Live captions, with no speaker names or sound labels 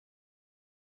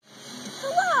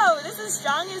as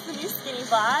strong as the new skinny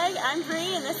vlog. I'm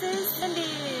Bree and this is Cindy.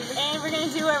 And we're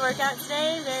gonna do our workout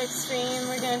today. Very extreme.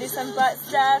 We're gonna do some butt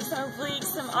stuff, some obliques,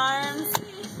 some arms,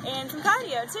 and some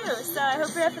cardio too. So I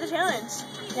hope you're up for the challenge.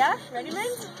 Yeah? Ready,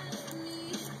 Mint?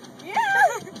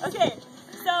 Yeah! Okay.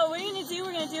 So what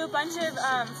we're gonna do a bunch of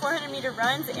 400-meter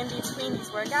runs in between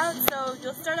these workouts. So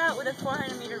you'll start out with a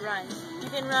 400-meter run. You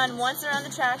can run once around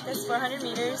the track, that's 400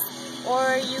 meters,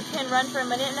 or you can run for a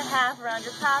minute and a half around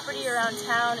your property, around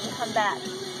town, and come back.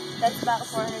 That's about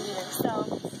 400 meters. So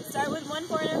start with one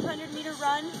 400-meter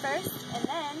run first, and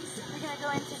then we're gonna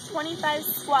go into 25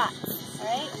 squats. All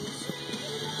right?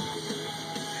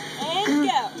 And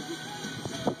go.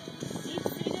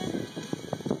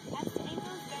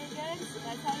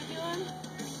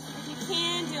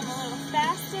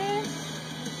 Faster.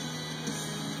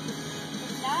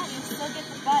 If not, you still get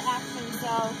the butt action,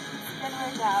 so it's gonna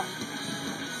work out.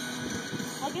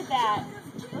 Look at that.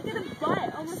 Look at the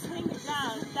butt almost hitting the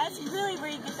ground. That's really where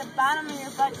you get the bottom of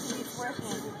your butt cheeks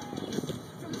working.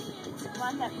 You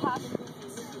want that pop.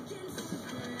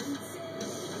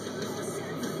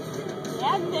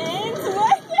 Yeah, Vince,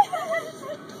 work it!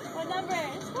 What number?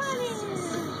 20.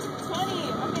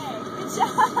 20, okay, good job.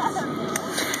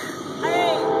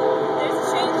 Alright.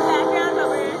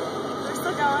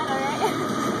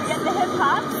 The hip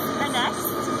hops are next.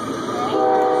 Okay.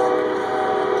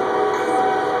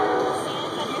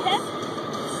 Hands on your hip.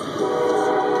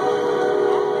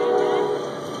 Yeah, very good.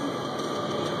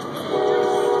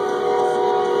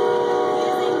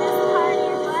 Using this part of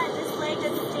your butt, this leg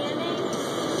that's standing,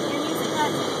 you're using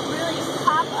that to really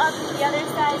pop up to the other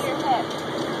side of your hip.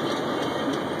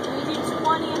 And you do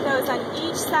 20 of those on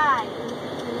each side.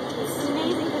 This is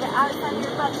amazing for the outside of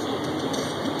your butt cheek.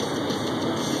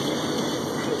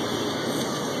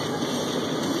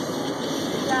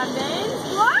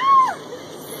 Wow!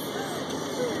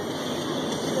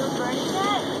 Still burning it?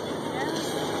 Yeah.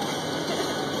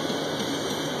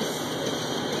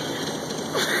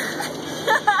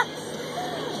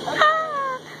 Okay.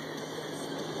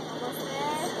 Almost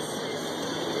there.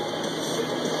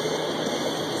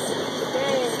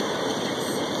 Good.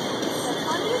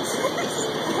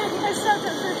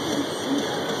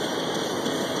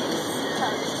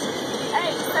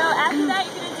 Alright, so after that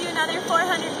you're going to do another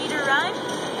 400-meter run.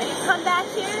 And you come back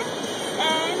here,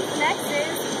 and next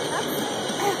is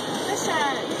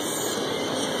push-ups.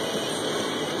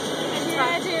 You're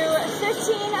going to do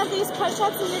 15 of these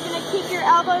push-ups, and you're going to keep your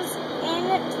elbows in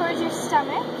towards your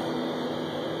stomach.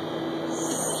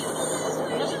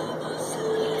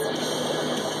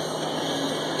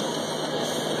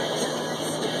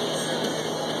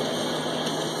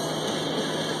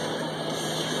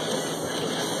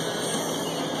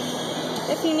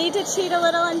 If you need to cheat a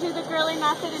little and do the girly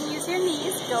method and use your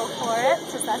knees, go for it,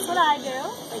 because that's what I do,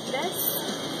 like this.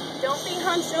 Don't be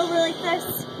hunched over like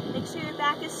this. Make sure your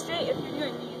back is straight if you're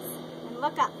doing these. And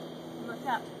look up. Look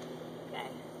up. Okay.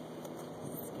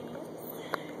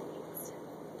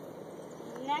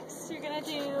 Next, you're going to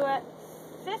do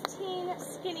 15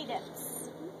 skinny dips.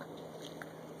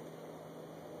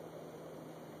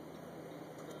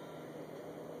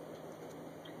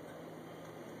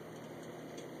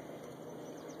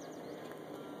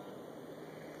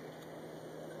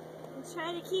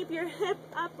 Try to keep your hip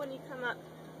up when you come up.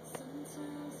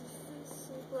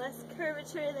 The less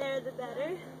curvature there, the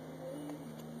better.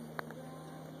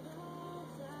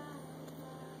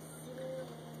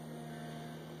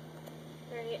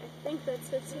 Alright, I think that's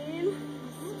 15.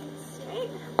 Right.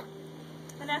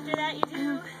 And after that you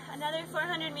do another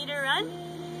 400-meter run.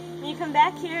 And you come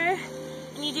back here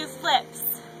and you do flips.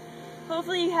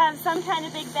 Hopefully you have some kind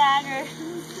of big bag, or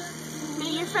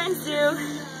maybe your friends do,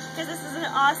 because this is an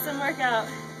awesome workout.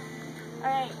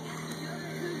 Alright.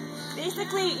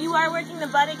 Basically, you are working the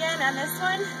butt again on this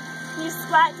one. You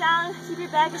squat down, keep your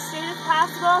back as straight as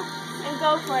possible, and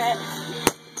go for it.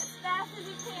 As fast as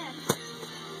you can.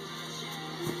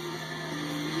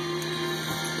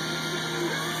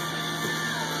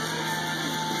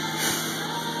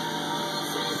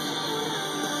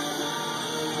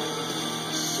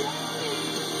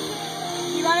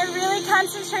 You want to really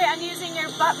concentrate on using your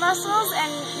butt muscles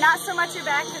and not so much your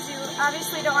back, because you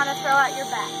obviously don't want to throw out your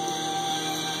back.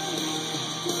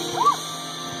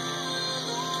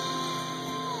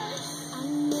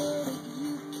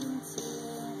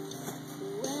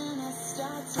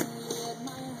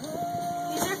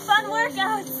 These are fun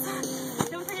workouts.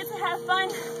 Don't forget to have fun.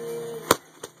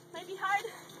 Might be hard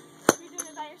if you're doing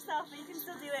it by yourself, but you can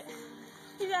still do it.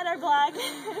 You got our blog.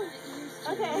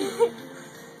 Okay.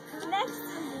 Next,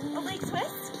 oblique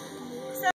twist.